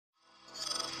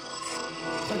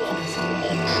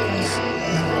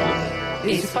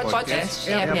Esse podcast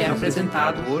é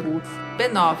apresentado por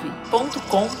b9.com.br.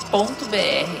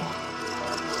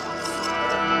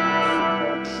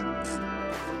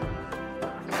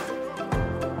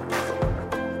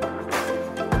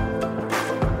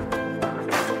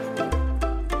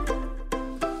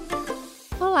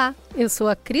 Olá, eu sou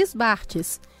a Cris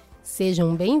Bartes.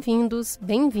 Sejam bem-vindos,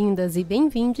 bem-vindas e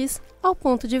bem-vindes ao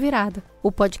Ponto de Virada,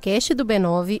 o podcast do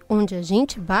B9, onde a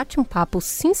gente bate um papo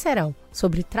sincerão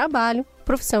sobre trabalho,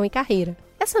 profissão e carreira.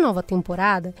 Essa nova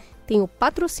temporada tem o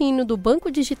patrocínio do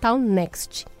banco digital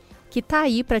Next, que está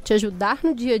aí para te ajudar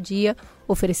no dia a dia,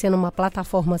 oferecendo uma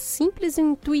plataforma simples e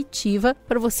intuitiva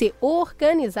para você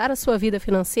organizar a sua vida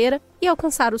financeira e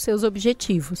alcançar os seus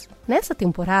objetivos. Nessa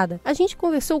temporada, a gente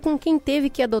conversou com quem teve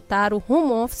que adotar o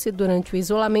home office durante o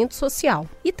isolamento social.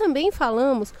 E também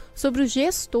falamos sobre os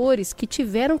gestores que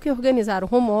tiveram que organizar o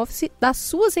home office das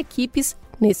suas equipes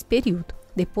nesse período.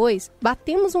 Depois,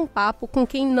 batemos um papo com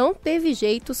quem não teve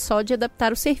jeito só de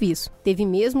adaptar o serviço. Teve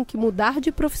mesmo que mudar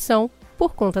de profissão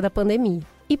por conta da pandemia.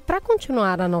 E para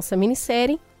continuar a nossa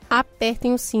minissérie,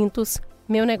 apertem os cintos,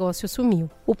 meu negócio sumiu.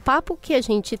 O papo que a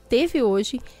gente teve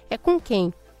hoje é com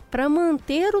quem, para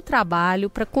manter o trabalho,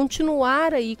 para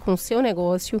continuar aí com o seu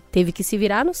negócio, teve que se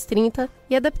virar nos 30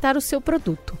 e adaptar o seu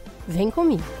produto. Vem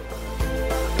comigo.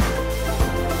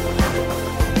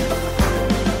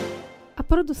 A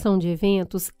produção de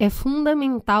eventos é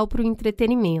fundamental para o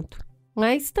entretenimento,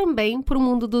 mas também para o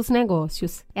mundo dos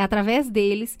negócios. É através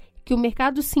deles que o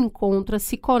mercado se encontra,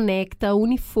 se conecta,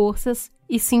 une forças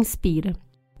e se inspira.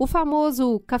 O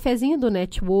famoso cafezinho do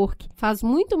network faz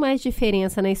muito mais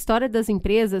diferença na história das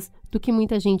empresas do que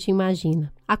muita gente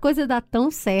imagina. A coisa dá tão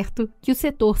certo que o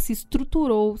setor se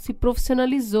estruturou, se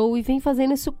profissionalizou e vem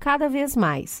fazendo isso cada vez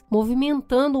mais,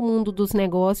 movimentando o mundo dos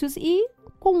negócios e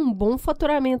com um bom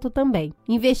faturamento também.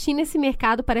 Investir nesse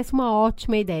mercado parece uma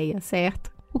ótima ideia,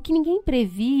 certo? O que ninguém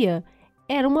previa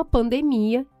era uma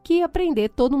pandemia que ia prender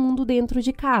todo mundo dentro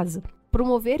de casa.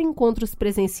 Promover encontros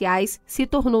presenciais se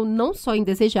tornou não só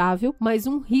indesejável, mas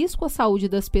um risco à saúde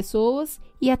das pessoas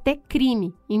e até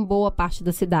crime em boa parte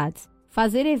das cidades.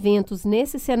 Fazer eventos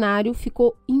nesse cenário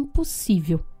ficou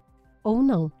impossível. Ou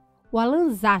não. O Alan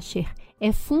Zacher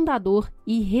é fundador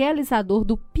e realizador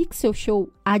do Pixel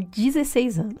Show há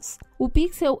 16 anos. O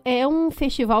Pixel é um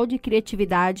festival de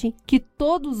criatividade que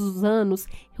todos os anos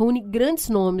reúne grandes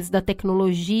nomes da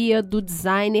tecnologia, do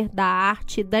designer, da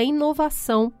arte, da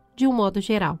inovação de um modo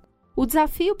geral. O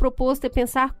desafio proposto é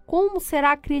pensar como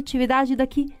será a criatividade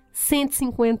daqui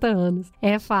 150 anos.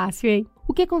 É fácil, hein?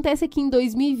 O que acontece é que em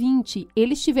 2020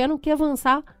 eles tiveram que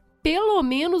avançar pelo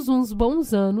menos uns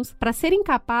bons anos para serem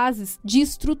capazes de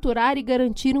estruturar e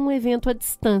garantir um evento à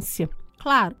distância.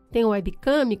 Claro, tem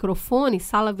webcam, microfone,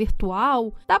 sala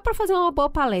virtual, dá para fazer uma boa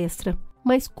palestra.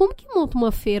 Mas como que monta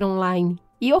uma feira online?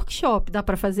 E workshop dá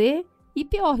para fazer? E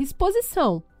pior,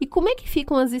 exposição. E como é que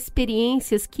ficam as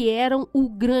experiências que eram o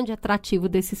grande atrativo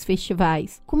desses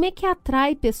festivais? Como é que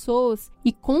atrai pessoas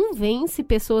e convence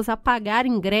pessoas a pagar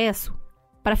ingresso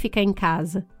para ficar em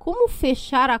casa? Como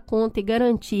fechar a conta e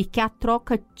garantir que a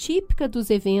troca típica dos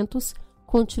eventos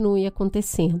continue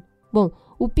acontecendo? Bom,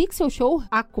 o Pixel Show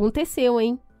aconteceu,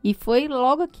 hein? E foi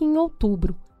logo aqui em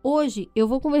outubro. Hoje eu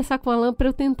vou conversar com o Alan para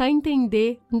eu tentar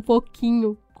entender um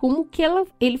pouquinho como que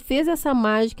ele fez essa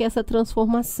mágica, essa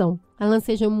transformação. Alan,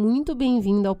 seja muito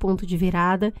bem-vindo ao Ponto de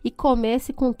Virada e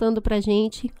comece contando pra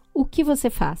gente o que você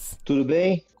faz. Tudo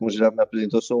bem? Como já me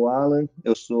apresentou, eu sou o Alan.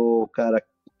 Eu sou o cara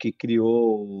que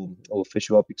criou o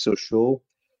Festival Pixel Show.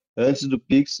 Antes do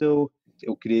Pixel,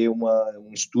 eu criei um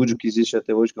estúdio que existe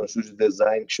até hoje, que é um estúdio de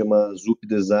design que chama Zup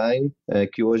Design,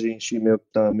 que hoje a gente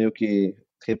está meio que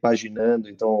repaginando,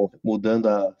 então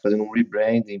fazendo um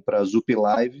rebranding para Zup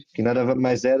Live, que nada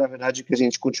mais é, na verdade, que a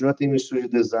gente continua tendo um estúdio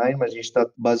de design, mas a gente está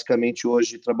basicamente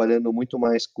hoje trabalhando muito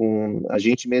mais com a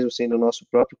gente mesmo sendo o nosso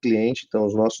próprio cliente, então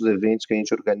os nossos eventos que a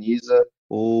gente organiza,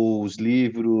 ou os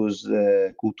livros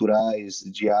culturais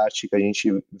de arte que a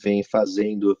gente vem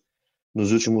fazendo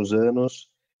nos últimos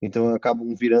anos, então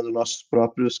acabam virando nossos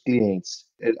próprios clientes.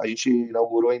 A gente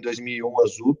inaugurou em 2001 a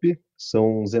Zup,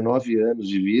 são 19 anos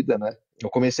de vida, né? Eu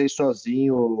comecei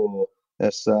sozinho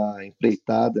essa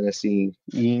empreitada, né, assim,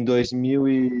 e em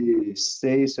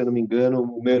 2006, se eu não me engano,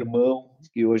 o meu irmão,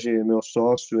 que hoje é meu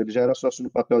sócio, ele já era sócio no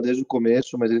papel desde o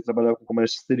começo, mas ele trabalhava com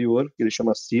comércio exterior, que ele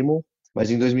chama Simon, mas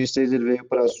em 2006 ele veio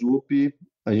para a Zup,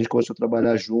 a gente começou a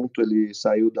trabalhar junto, ele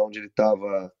saiu da onde ele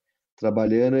estava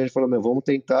trabalhando, e ele falou, vamos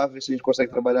tentar ver se a gente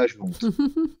consegue trabalhar junto.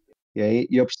 E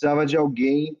eu precisava de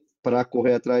alguém para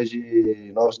correr atrás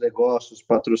de novos negócios,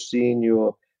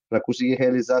 patrocínio, para conseguir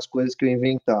realizar as coisas que eu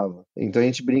inventava. Então a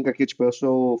gente brinca que tipo eu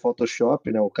sou o Photoshop,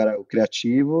 né, o cara o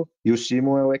criativo, e o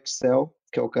Simon é o Excel,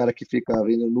 que é o cara que fica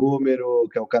vendo número,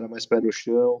 que é o cara mais pé no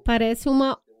chão. Parece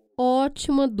uma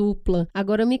ótima dupla.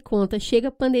 Agora me conta, chega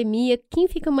a pandemia, quem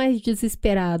fica mais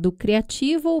desesperado, o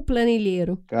criativo ou o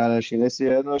planilheiro? Cara, acho que nesse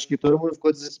ano acho que todo mundo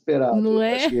ficou desesperado. Não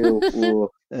Acho é?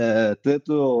 que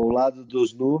tanto o lado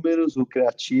dos números, o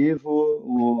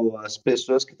criativo, as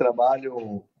pessoas que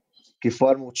trabalham, que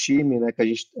formam o time, né? Que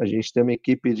a gente tem uma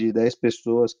equipe de 10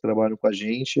 pessoas que trabalham com a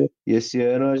gente. E esse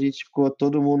ano a gente ficou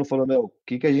todo mundo falando, meu, o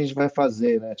que que a gente vai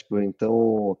fazer, né? Tipo,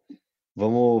 então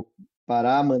vamos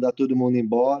parar, mandar todo mundo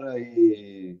embora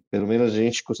e pelo menos a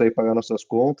gente consegue pagar nossas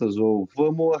contas, ou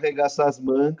vamos arregaçar as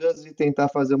mangas e tentar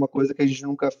fazer uma coisa que a gente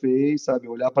nunca fez, sabe?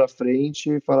 Olhar para frente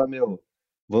e falar, meu,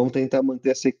 vamos tentar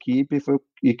manter essa equipe,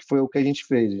 e que foi o que a gente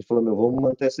fez. A gente falou, meu, vamos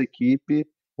manter essa equipe,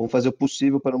 vamos fazer o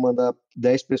possível para não mandar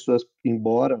 10 pessoas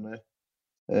embora, né?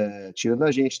 Tirando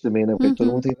a gente também, né? Porque todo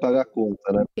mundo Uhum. tem que pagar a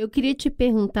conta, né? Eu queria te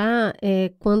perguntar,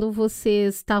 quando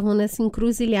vocês estavam nessa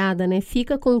encruzilhada, né?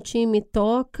 Fica com o time,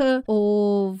 toca,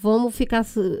 ou vamos ficar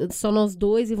só nós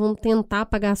dois e vamos tentar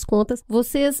pagar as contas?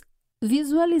 Vocês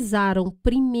visualizaram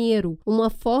primeiro uma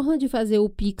forma de fazer o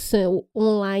Pixel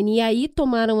online e aí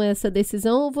tomaram essa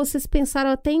decisão, ou vocês pensaram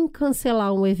até em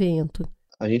cancelar um evento?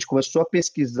 A gente começou a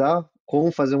pesquisar como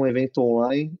fazer um evento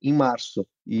online em março.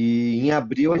 E em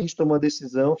abril a gente tomou a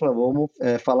decisão, falou, vamos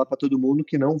falar para todo mundo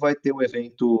que não vai ter um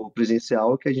evento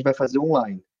presencial, que a gente vai fazer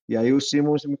online. E aí o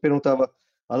Simon me perguntava,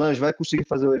 Alan, a gente vai conseguir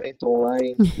fazer o evento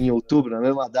online em outubro, na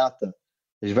mesma data?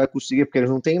 A gente vai conseguir, porque eles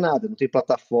não tem nada, não tem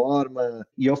plataforma.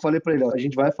 E eu falei para ele, ó, a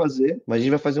gente vai fazer, mas a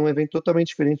gente vai fazer um evento totalmente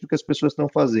diferente do que as pessoas estão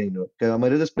fazendo. Porque a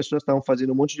maioria das pessoas estavam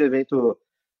fazendo um monte de evento.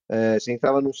 Você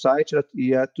entrava no site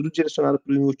e era tudo direcionado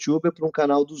para o YouTube ou para um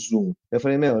canal do Zoom. Eu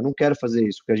falei, meu, eu não quero fazer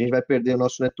isso, porque a gente vai perder o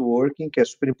nosso networking, que é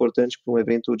super importante para um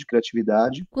evento de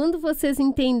criatividade. Quando vocês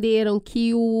entenderam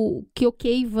que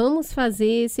ok, vamos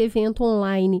fazer esse evento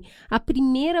online, a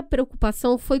primeira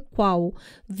preocupação foi qual?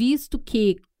 Visto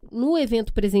que no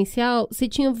evento presencial, você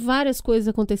tinha várias coisas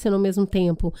acontecendo ao mesmo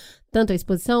tempo. Tanto a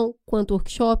exposição, quanto o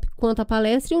workshop, quanto a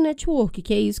palestra e o network,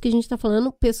 que é isso que a gente está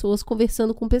falando, pessoas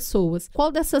conversando com pessoas. Qual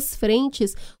dessas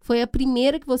frentes foi a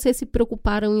primeira que vocês se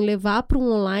preocuparam em levar para o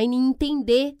online e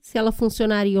entender se ela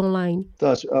funcionaria online?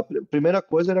 Então, a primeira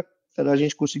coisa era a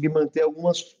gente conseguir manter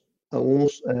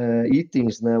alguns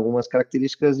itens, né, algumas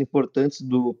características importantes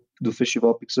do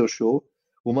Festival Pixel Show.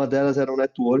 Uma delas era o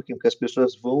networking, que as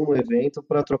pessoas vão no evento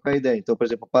para trocar ideia. Então, por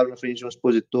exemplo, eu paro na frente de um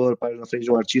expositor, paro na frente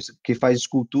de um artista que faz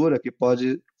escultura,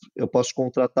 eu posso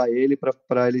contratar ele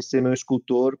para ele ser meu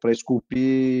escultor, para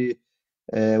esculpir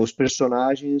os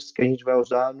personagens que a gente vai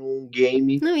usar num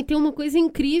game. Não, e tem uma coisa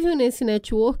incrível nesse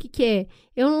network que é,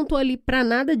 eu não tô ali pra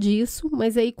nada disso,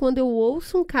 mas aí quando eu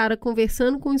ouço um cara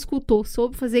conversando com um escultor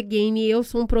sobre fazer game e eu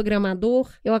sou um programador,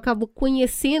 eu acabo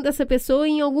conhecendo essa pessoa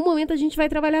e em algum momento a gente vai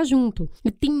trabalhar junto. E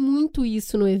tem muito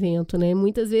isso no evento, né?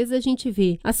 Muitas vezes a gente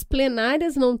vê, as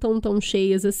plenárias não estão tão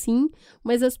cheias assim,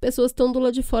 mas as pessoas estão do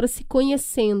lado de fora se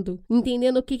conhecendo,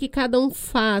 entendendo o que cada um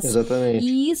faz. Exatamente.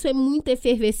 E isso é muito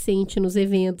efervescente nos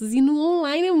eventos. E no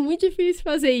online é muito difícil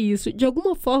fazer isso. De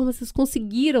alguma forma, vocês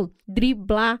conseguiram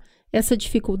driblar essa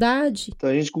dificuldade? Então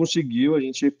a gente conseguiu,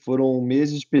 foram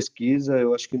meses de pesquisa,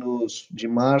 eu acho que de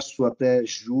março até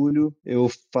julho, eu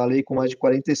falei com mais de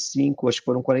 45, acho que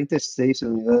foram 46, se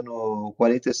não me engano,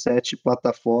 47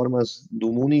 plataformas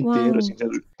do mundo inteiro, assim,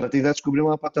 para tentar descobrir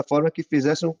uma plataforma que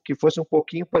fosse um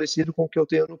pouquinho parecido com o que eu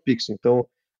tenho no Pixel. Então,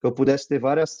 que eu pudesse ter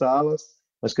várias salas,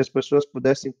 mas que as pessoas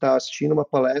pudessem estar assistindo uma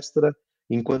palestra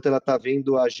enquanto ela está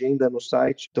vendo a agenda no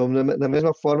site. Então, da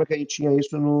mesma forma que a gente tinha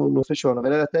isso no festival. Na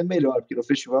verdade, até melhor, porque no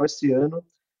festival esse ano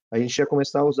a gente ia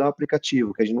começar a usar o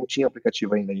aplicativo, que a gente não tinha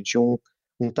aplicativo ainda. A gente tinha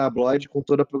um tabloide com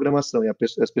toda a programação, e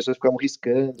as pessoas ficavam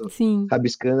riscando, Sim.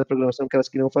 rabiscando a programação que elas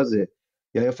queriam fazer.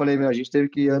 E aí eu falei, a gente teve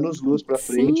que ir anos-luz para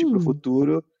frente, para o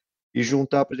futuro, e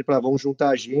juntar, por exemplo, vamos juntar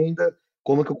a agenda,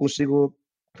 como que eu consigo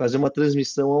fazer uma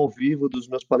transmissão ao vivo dos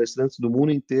meus palestrantes do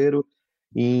mundo inteiro.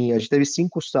 A gente teve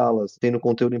 5 salas tendo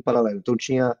conteúdo em paralelo. Então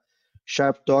tinha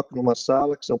Sharp Talk numa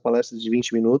sala, que são palestras de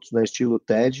 20 minutos, né, estilo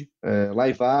TED,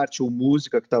 live art ou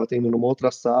música que estava tendo numa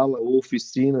outra sala, ou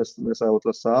oficinas nessa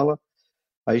outra sala.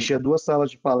 Aí tinha 2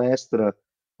 salas de palestra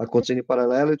acontecendo em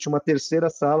paralelo, e tinha uma terceira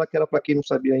sala que era para quem não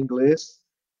sabia inglês,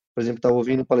 por exemplo, estava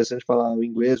ouvindo um palestrante falar o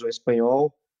inglês ou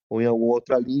espanhol, ou em alguma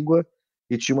outra língua,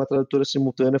 e tinha uma tradutora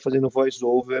simultânea fazendo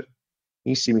voice-over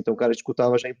em cima. Então, o cara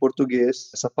escutava já em português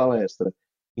essa palestra.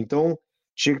 Então,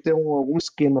 tinha que ter algum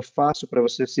esquema fácil para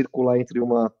você circular entre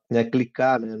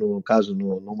clicar, né, no caso,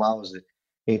 no mouse,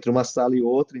 entre uma sala e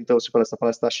outra, então se essa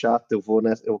palestra está chata,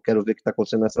 eu quero ver o que está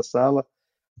acontecendo nessa sala,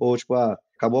 ou tipo,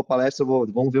 acabou a palestra,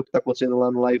 vamos ver o que está acontecendo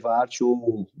lá no live art,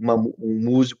 ou um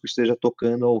músico esteja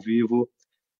tocando ao vivo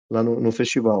lá no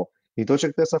festival. Então tinha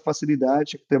que ter essa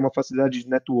facilidade, tinha que ter uma facilidade de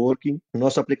networking. O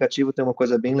nosso aplicativo tem uma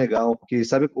coisa bem legal, que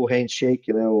sabe o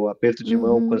handshake, né, o aperto de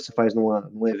mão quando você faz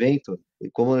num evento? E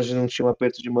como a gente não tinha um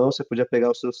aperto de mão, você podia pegar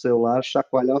o seu celular,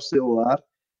 chacoalhar o celular,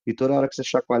 e toda hora que você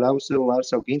chacoalhava o celular,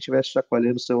 se alguém estivesse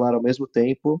chacoalhando o celular ao mesmo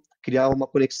tempo, criar uma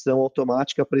conexão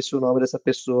automática para esse o nome dessa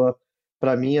pessoa.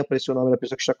 Para mim, apareceu o nome da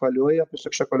pessoa que chacoalhou, e a pessoa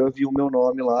que chacoalhou viu o meu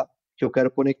nome lá, que eu quero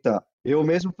conectar. Eu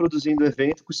mesmo produzindo o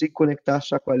evento, consegui conectar,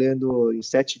 chacoalhando em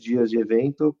 7 dias de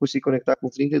evento, consegui conectar com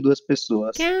 32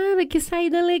 pessoas. Cara, que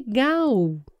saída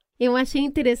legal! Eu achei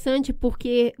interessante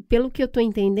porque, pelo que eu estou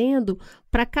entendendo,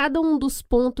 para cada um dos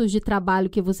pontos de trabalho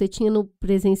que você tinha no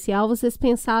presencial, vocês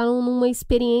pensaram numa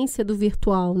experiência do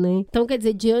virtual, né? Então, quer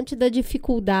dizer, diante da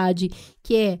dificuldade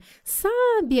que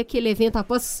sabe aquele evento,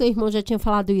 aposto que seu irmão já tinha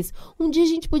falado isso, um dia a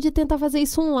gente podia tentar fazer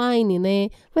isso online, né?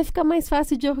 Vai ficar mais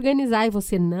fácil de organizar, e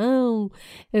você não,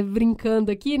 brincando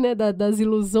aqui, né, das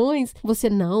ilusões, você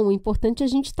não, o importante é a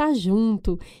gente estar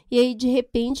junto. E aí, de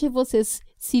repente, vocês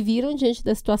se viram diante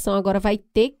da situação, agora vai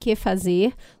ter que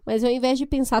fazer, mas ao invés de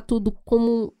pensar tudo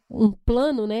como um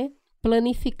plano, né?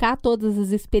 Planificar todas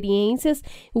as experiências,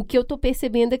 o que eu tô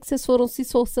percebendo é que vocês foram se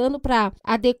esforçando para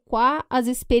adequar as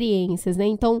experiências, né?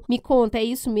 Então, me conta, é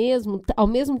isso mesmo? Ao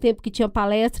mesmo tempo que tinha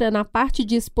palestra, na parte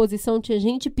de exposição tinha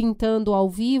gente pintando ao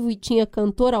vivo e tinha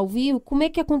cantor ao vivo, como é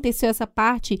que aconteceu essa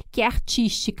parte que é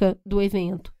artística do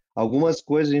evento? Algumas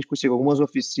coisas a gente conseguiu, algumas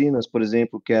oficinas, por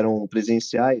exemplo, que eram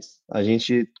presenciais, a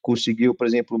gente conseguiu, por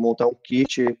exemplo, montar um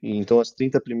kit, e então as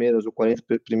 30 primeiras ou 40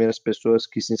 primeiras pessoas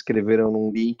que se inscreveram num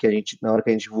link, na hora que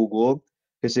a gente divulgou,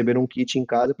 receberam um kit em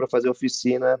casa para fazer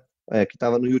oficina, que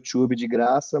estava no YouTube de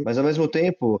graça, mas ao mesmo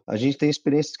tempo, a gente tem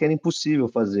experiências que era impossível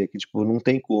fazer, que tipo, não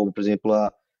tem como, por exemplo,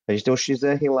 a gente tem o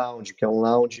XR Lounge, que é um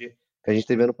lounge que a gente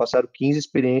teve ano passado 15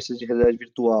 experiências de realidade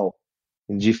virtual,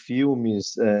 de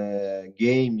filmes,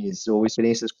 games ou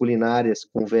experiências culinárias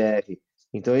com VR.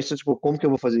 Então, isso, tipo, como que eu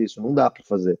vou fazer isso? Não dá para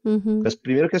fazer.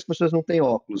 Primeiro que as pessoas não têm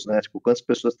óculos, né? Tipo, quantas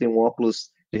pessoas têm um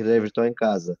óculos de realidade virtual em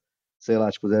casa? Sei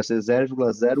lá, tipo, deve ser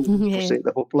 0,01%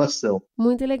 da população.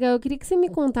 Muito legal. Eu queria que você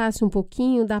me contasse um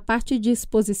pouquinho da parte de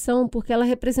exposição, porque ela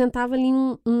representava ali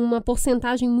uma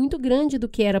porcentagem muito grande do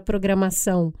que era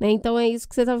programação, né? Então é isso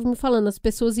que você estava me falando, as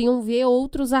pessoas iam ver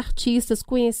outros artistas,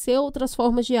 conhecer outras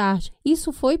formas de arte.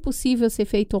 Isso foi possível ser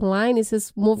feito online?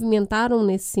 Vocês movimentaram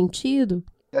nesse sentido?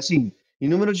 Assim, em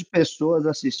número de pessoas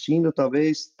assistindo,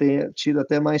 talvez tenha tido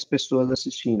até mais pessoas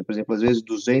assistindo. Por exemplo, às vezes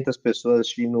 200 pessoas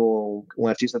assistindo um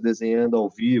artista desenhando ao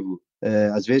vivo.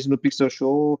 Às vezes no Pixel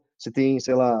Show você tem,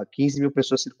 sei lá, 15 mil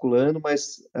pessoas circulando,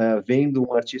 mas vendo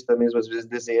um artista mesmo, às vezes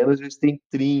desenhando, às vezes tem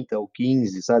 30 ou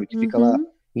 15, sabe? Que fica lá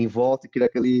em volta e cria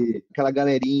aquela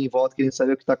galerinha em volta querendo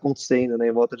saber o que está acontecendo, né?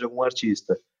 Em volta de algum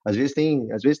artista. Às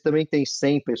vezes também tem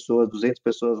 100 pessoas, 200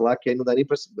 pessoas lá que aí não dá nem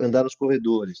para andar nos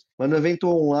corredores. Mas no evento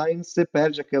online você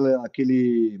perde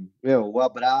o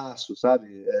abraço, sabe?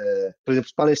 Por exemplo,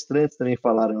 os palestrantes também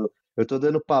falaram, eu estou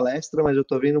dando palestra, mas eu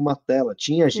estou vendo uma tela.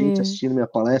 Tinha gente assistindo minha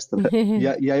palestra.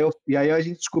 E aí a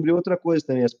gente descobriu outra coisa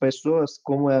também. As pessoas,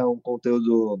 como o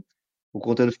conteúdo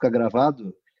fica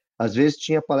gravado, às vezes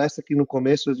tinha palestra que no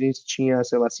começo a gente tinha,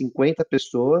 sei lá, 50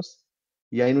 pessoas,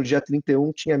 e aí no dia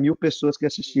 31 tinha 1.000 pessoas que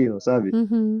assistiram, sabe?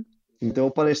 Então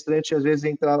o palestrante às vezes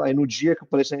entrava, aí no dia que o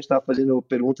palestrante estava fazendo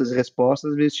perguntas e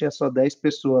respostas, às vezes tinha só 10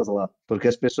 pessoas lá, porque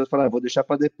as pessoas falaram, vou deixar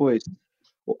para depois.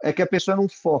 É que a pessoa não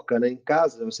foca, né? Em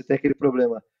casa você tem aquele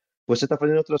problema, você está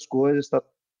fazendo outras coisas,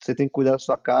 você tem que cuidar da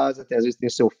sua casa, às vezes tem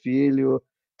seu filho,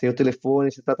 tem o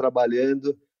telefone, você está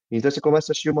trabalhando, então você começa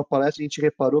a assistir uma palestra e a gente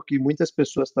reparou que muitas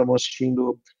pessoas estavam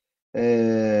assistindo,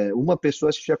 uma pessoa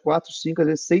assistia 4, 5, às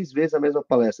vezes 6 vezes a mesma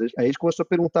palestra. Aí a gente começou a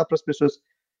perguntar para as pessoas,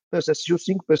 você assistiu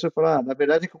 5 pessoas e falou, na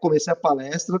verdade é que eu comecei a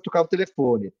palestra, eu tocava o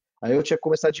telefone. Aí eu tinha que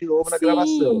começar de novo na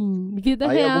gravação. Vida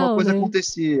Aí real, alguma coisa né?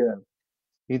 acontecia.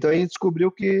 Então a gente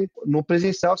descobriu que no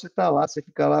presencial você está lá, você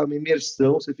fica lá, uma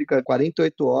imersão, você fica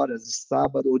 48 horas de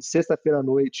sábado ou de sexta-feira à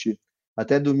noite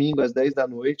até domingo às 10 da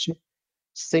noite,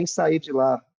 sem sair de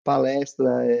lá.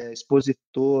 Palestra,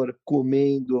 expositor,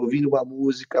 comendo, ouvindo uma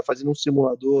música, fazendo um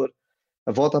simulador,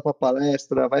 volta para a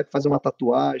palestra, vai fazer uma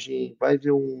tatuagem, vai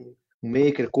ver um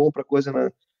maker, compra coisa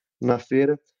na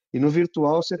feira. E no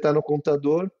virtual você está no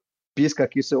computador, pisca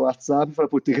aqui seu WhatsApp e fala,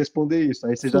 pô, tem que responder isso.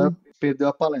 Aí você já perdeu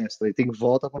a palestra, aí tem que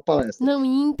voltar para a palestra. Não, e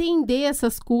entender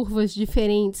essas curvas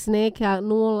diferentes, né? Que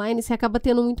no online você acaba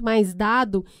tendo muito mais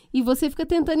dado e você fica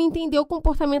tentando entender o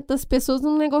comportamento das pessoas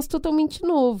num negócio totalmente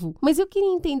novo. Mas eu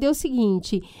queria entender o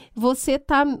seguinte, você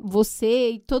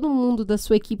e todo mundo da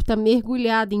sua equipe tá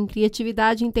mergulhado em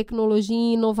criatividade, em tecnologia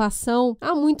e inovação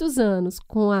há muitos anos,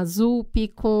 com a ZUP,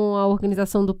 com a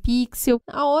organização do Pixel.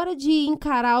 A hora de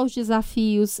encarar os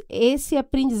desafios, esse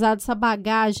aprendizado, essa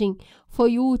bagagem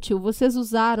foi útil? Vocês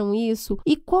usaram isso?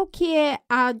 E qual que é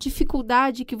a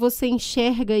dificuldade que você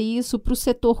enxerga isso para o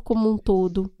setor como um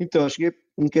todo? Então, acho que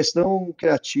em questão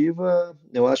criativa,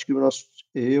 eu acho que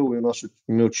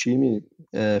meu time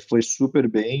foi super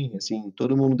bem, assim,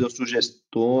 todo mundo deu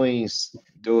sugestões,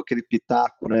 deu aquele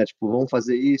pitaco, né? Tipo, vamos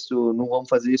fazer isso, não vamos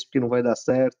fazer isso porque não vai dar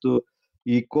certo.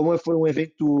 E como foi um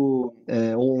evento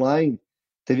online,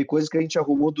 teve coisas que a gente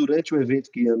arrumou durante o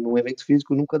evento, que num evento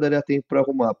físico nunca daria tempo para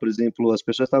arrumar. Por exemplo, as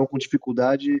pessoas estavam com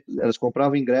dificuldade, elas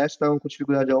compravam ingresso, estavam com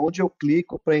dificuldade aonde eu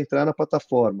clico para entrar na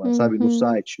plataforma, sabe, no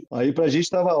site. Aí pra gente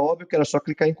estava óbvio que era só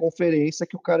clicar em conferência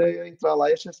que o cara ia entrar lá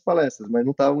e achar as palestras, mas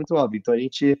não estava muito óbvio. Então a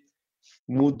gente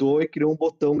mudou e criou um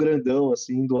botão grandão,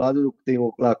 assim, do lado tem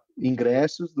lá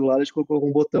ingressos, do lado a gente colocou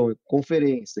um botão,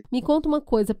 conferência. Me conta uma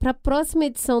coisa, para a próxima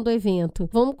edição do evento,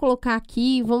 vamos colocar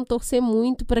aqui, vamos torcer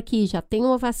muito para que já tenha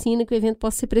uma vacina que o evento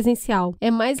possa ser presencial. É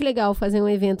mais legal fazer um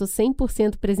evento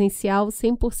 100% presencial,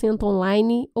 100%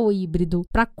 online ou híbrido?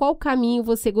 Para qual caminho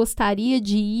você gostaria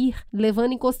de ir,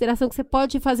 levando em consideração que você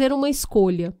pode fazer uma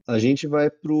escolha? A gente vai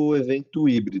para o evento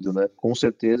híbrido, né? Com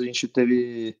certeza a gente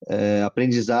teve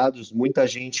aprendizados, muita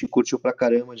gente curtiu pra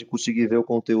caramba de conseguir ver o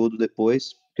conteúdo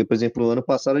depois. Porque, por exemplo, ano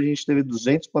passado a gente teve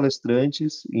 200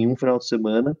 palestrantes em um final de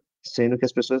semana, sendo que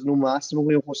as pessoas no máximo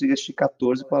iam conseguir assistir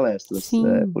 14 palestras,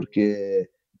 porque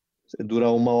dura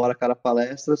 1 hora cada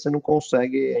palestra, você não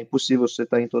consegue, é impossível você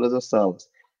estar em todas as salas.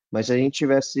 Mas se a gente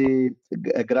tivesse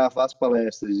gravar as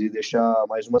palestras e deixar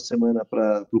mais uma semana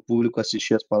para o público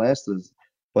assistir as palestras,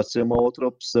 pode ser uma outra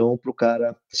opção para o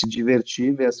cara se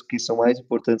divertir, ver as que são mais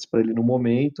importantes para ele no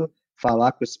momento,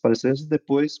 falar com esses palestrantes e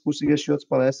depois conseguir assistir outras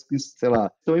palestras que, sei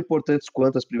lá, tão importantes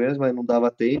quanto as primeiras, mas não dava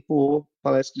tempo, ou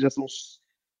palestras que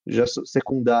já são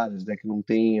secundárias, né, que não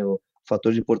tem o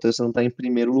fator de importância, não está em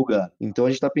primeiro lugar. Então a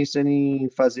gente está pensando em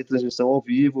fazer transmissão ao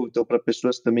vivo, então para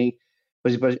pessoas também. Por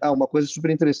exemplo, uma coisa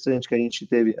super interessante que a gente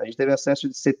teve acesso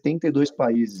de 72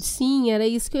 países. Sim, era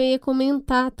isso que eu ia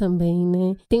comentar também,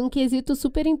 né? Tem um quesito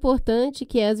super importante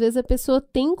que às vezes a pessoa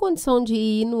tem condição de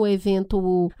ir no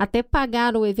evento, até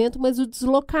pagar o evento, mas o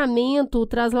deslocamento, o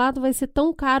traslado vai ser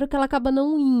tão caro que ela acaba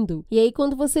não indo. E aí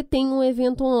quando você tem um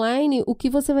evento online, o que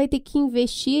você vai ter que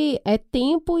investir é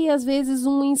tempo e às vezes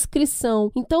uma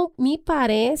inscrição. Então, me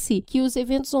parece que os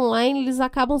eventos online, eles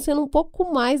acabam sendo um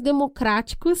pouco mais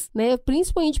democráticos, né?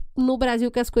 Principalmente no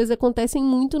Brasil, que as coisas acontecem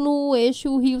muito no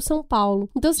eixo Rio-São Paulo.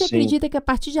 Então, você acredita que a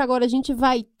partir de agora a gente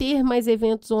vai ter mais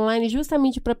eventos online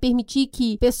justamente para permitir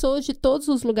que pessoas de todos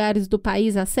os lugares do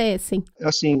país acessem?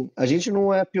 Assim, a gente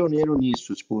não é pioneiro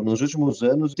nisso. Tipo, nos últimos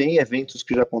anos, tem eventos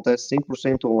que já acontecem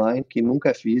 100% online, que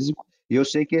nunca é físico. E eu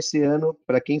sei que esse ano,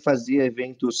 para quem fazia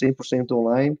evento 100%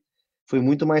 online, foi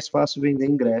muito mais fácil vender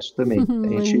ingresso também.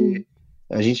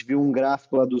 A gente viu um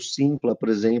gráfico lá do Simpla, por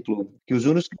exemplo, que os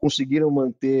únicos que conseguiram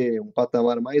manter um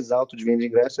patamar mais alto de venda de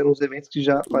ingresso eram os eventos que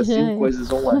já faziam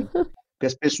coisas online. Porque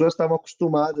as pessoas estavam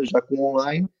acostumadas já com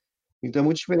online, então é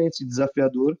muito diferente e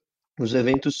desafiador nos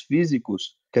eventos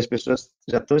físicos, que as pessoas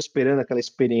já estão esperando aquela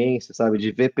experiência, sabe?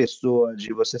 De ver pessoa,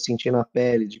 de você sentir na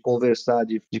pele, de conversar,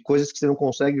 de coisas que você não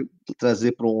consegue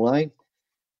trazer para o online.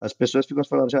 As pessoas ficam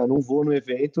falando, já não vou no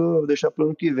evento, vou deixar para o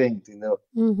ano que vem, entendeu?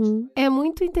 É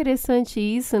muito interessante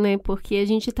isso, né? Porque a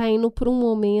gente está indo por um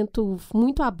momento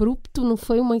muito abrupto, não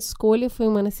foi uma escolha, foi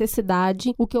uma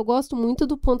necessidade. O que eu gosto muito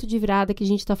do ponto de virada que a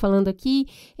gente está falando aqui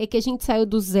é que a gente saiu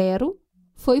do 0,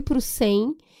 foi para o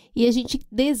 100, e a gente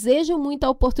deseja muito a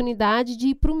oportunidade de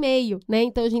ir para o meio, né?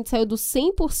 Então, a gente saiu do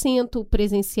 100%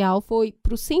 presencial, foi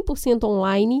para o 100%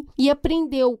 online e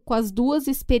aprendeu com as duas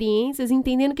experiências,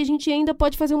 entendendo que a gente ainda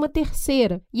pode fazer uma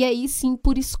terceira. E aí, sim,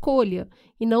 por escolha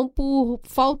e não por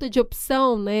falta de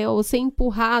opção, né? Ou ser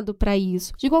empurrado para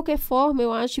isso. De qualquer forma,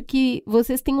 eu acho que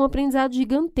vocês têm um aprendizado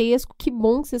gigantesco. Que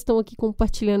bom que vocês estão aqui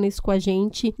compartilhando isso com a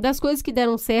gente. Das coisas que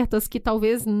deram certas, que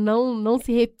talvez não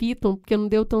se repitam, porque não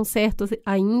deu tão certo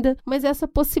ainda, mas essa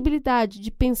possibilidade de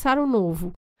pensar o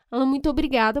novo. Alan, muito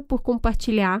obrigada por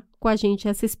compartilhar com a gente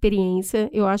essa experiência.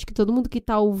 Eu acho que todo mundo que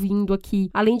está ouvindo aqui,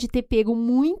 além de ter pego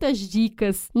muitas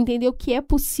dicas, entendeu que é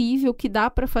possível, que dá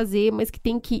para fazer, mas que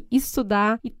tem que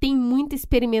estudar e tem muita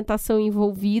experimentação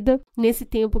envolvida. Nesse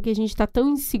tempo que a gente está tão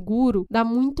inseguro, dá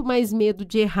muito mais medo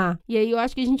de errar. E aí eu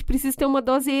acho que a gente precisa ter uma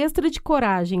dose extra de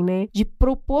coragem, né? De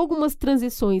propor algumas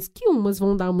transições que umas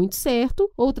vão dar muito certo,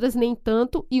 outras nem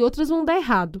tanto e outras vão dar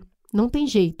errado. Não tem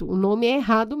jeito, o nome é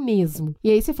errado mesmo.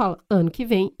 E aí você fala, ano que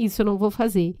vem, isso eu não vou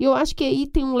fazer. E eu acho que aí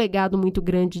tem um legado muito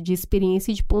grande de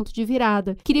experiência e de ponto de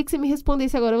virada. Queria que você me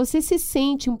respondesse agora, você se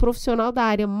sente um profissional da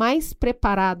área mais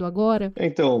preparado agora?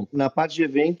 Então, na parte de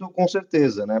evento, com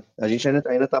certeza, né? A gente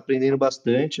ainda está aprendendo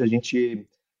bastante,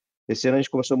 esse ano a gente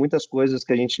começou muitas coisas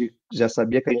que a gente já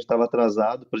sabia que a gente estava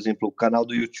atrasado. Por exemplo, o canal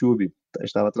do YouTube, a gente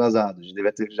estava atrasado. A gente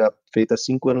devia ter já feito há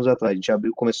 5 anos atrás. A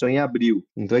gente começou em abril.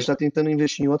 Então a gente está tentando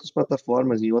investir em outras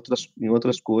plataformas, em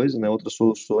outras coisas, né, outras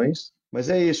soluções. Mas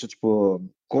é isso, tipo,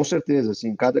 com certeza,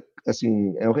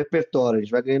 assim, é um repertório. A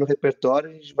gente vai ganhando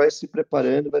repertório, a gente vai se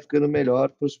preparando, vai ficando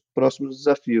melhor para os próximos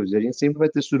desafios. E a gente sempre vai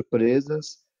ter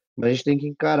surpresas, mas a gente tem que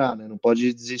encarar, né? Não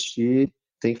pode desistir.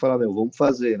 Tem que falar, vamos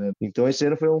fazer, né? Então esse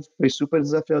ano foi super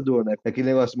desafiador, né? Aquele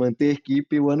negócio, manter a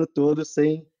equipe o ano todo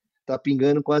sem estar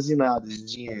pingando quase nada de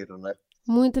dinheiro, né?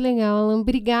 Muito legal, Alan.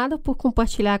 Obrigada por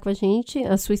compartilhar com a gente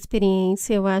a sua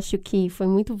experiência. Eu acho que foi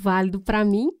muito válido para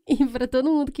mim e para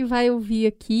todo mundo que vai ouvir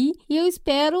aqui. E eu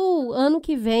espero, ano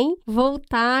que vem,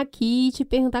 voltar aqui e te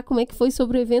perguntar como é que foi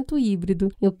sobre o evento híbrido.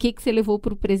 O que você levou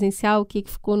para o presencial, o que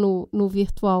ficou no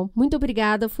virtual. Muito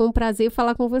obrigada, foi um prazer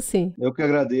falar com você. Eu que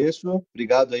agradeço.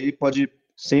 Obrigado aí.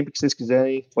 Sempre que vocês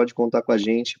quiserem, pode contar com a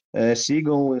gente.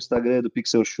 Sigam o Instagram do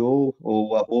Pixel Show,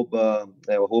 ou arroba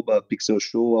Pixel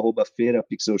Show, @feira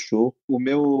Pixel Show. O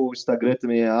meu Instagram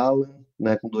também é Alan,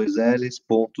 né, com 2 L's,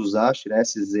 @Zacher,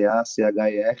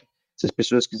 SZACHER. Se as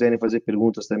pessoas quiserem fazer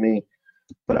perguntas também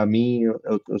para mim,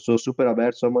 eu sou super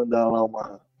aberto, só mandar lá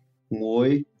um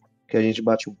oi, que a gente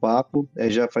bate um papo, aí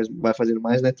vai fazendo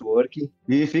mais networking.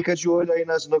 E fica de olho aí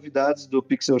nas novidades do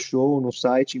Pixel Show no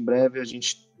site. Em breve a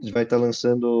gente vai estar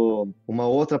lançando uma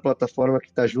outra plataforma que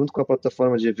está junto com a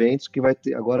plataforma de eventos, que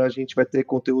agora a gente vai ter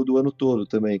conteúdo o ano todo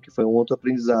também, que foi um outro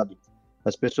aprendizado.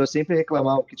 As pessoas sempre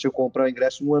reclamavam que tinham que comprar o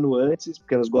ingresso 1 ano antes,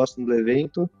 porque elas gostam do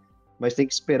evento, mas tem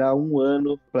que esperar 1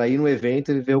 ano para ir no evento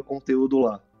e ver o conteúdo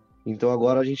lá. Então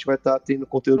agora a gente vai estar tendo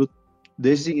conteúdo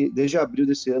desde abril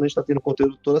desse ano, a gente está tendo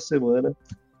conteúdo toda semana,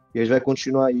 e a gente vai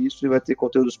continuar isso e vai ter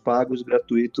conteúdos pagos,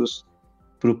 gratuitos,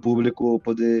 para o público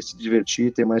poder se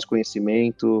divertir, ter mais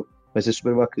conhecimento. Vai ser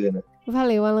super bacana.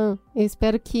 Valeu, Alan. Eu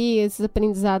espero que esses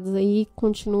aprendizados aí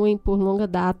continuem por longa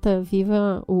data.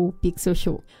 Viva o Pixel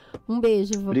Show. Um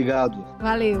beijo. Obrigado.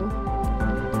 Valeu.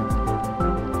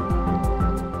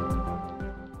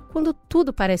 Quando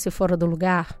tudo parece fora do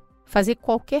lugar, fazer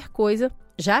qualquer coisa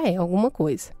já é alguma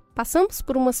coisa. Passamos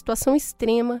por uma situação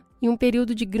extrema e um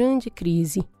período de grande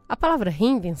crise. A palavra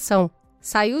reinvenção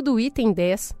saiu do item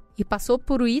 10 e passou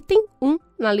por o item 1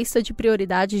 na lista de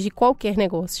prioridades de qualquer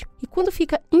negócio. E quando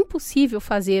fica impossível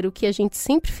fazer o que a gente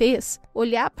sempre fez,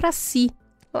 olhar para si,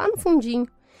 lá no fundinho,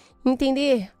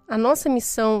 entender a nossa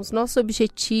missão, os nossos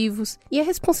objetivos e a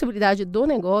responsabilidade do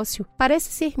negócio,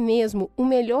 parece ser mesmo o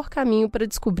melhor caminho para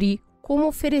descobrir como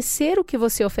oferecer o que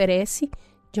você oferece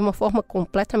de uma forma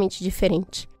completamente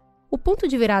diferente. O ponto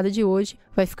de virada de hoje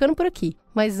vai ficando por aqui,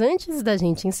 mas antes da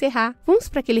gente encerrar, vamos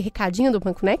para aquele recadinho do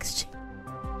Banco Next?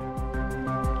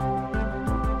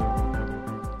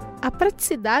 A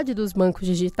praticidade dos bancos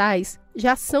digitais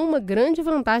já são uma grande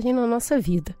vantagem na nossa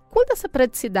vida. Quando essa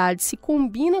praticidade se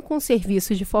combina com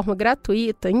serviços de forma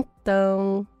gratuita,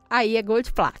 então, aí é gol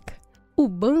de placa. O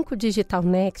Banco Digital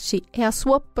Next é a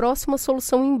sua próxima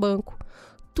solução em banco.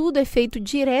 Tudo é feito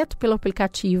direto pelo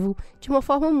aplicativo, de uma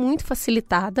forma muito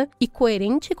facilitada e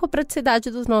coerente com a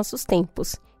praticidade dos nossos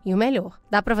tempos. E o melhor,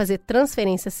 dá para fazer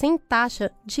transferência sem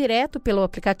taxa direto pelo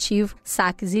aplicativo,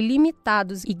 saques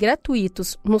ilimitados e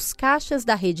gratuitos nos caixas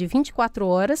da rede 24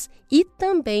 horas e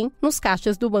também nos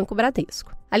caixas do Banco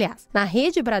Bradesco. Aliás, na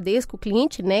rede Bradesco, o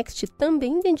cliente Next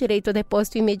também tem direito a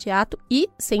depósito imediato e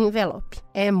sem envelope.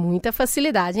 É muita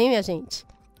facilidade, hein, minha gente?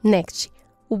 Next,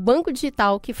 o banco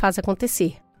digital que faz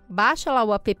acontecer. Baixa lá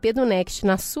o app do Next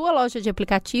na sua loja de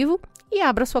aplicativo e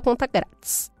abra sua conta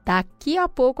grátis. Daqui a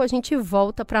pouco a gente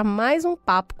volta para mais um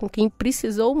papo com quem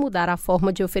precisou mudar a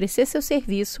forma de oferecer seu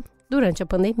serviço durante a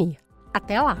pandemia.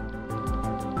 Até lá!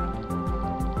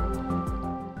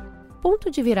 Ponto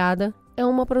de Virada é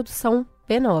uma produção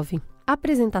B9.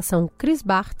 Apresentação Cris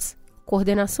Bartz,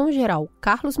 coordenação geral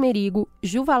Carlos Merigo,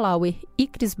 Juva Lauer e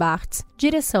Cris Bartz,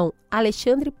 direção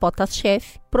Alexandre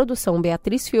Potashev, produção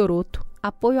Beatriz Fioroto,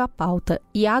 apoio à pauta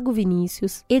Iago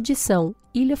Vinícius, edição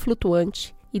Ilha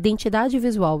Flutuante, identidade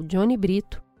visual Johnny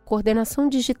Brito, coordenação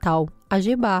digital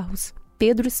AG Barros,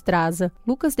 Pedro Estraza,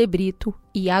 Lucas De Brito,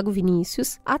 Iago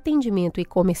Vinícius, atendimento e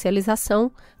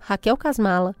comercialização Raquel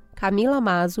Casmala, Camila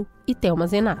Mazo e Thelma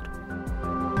Zenaro.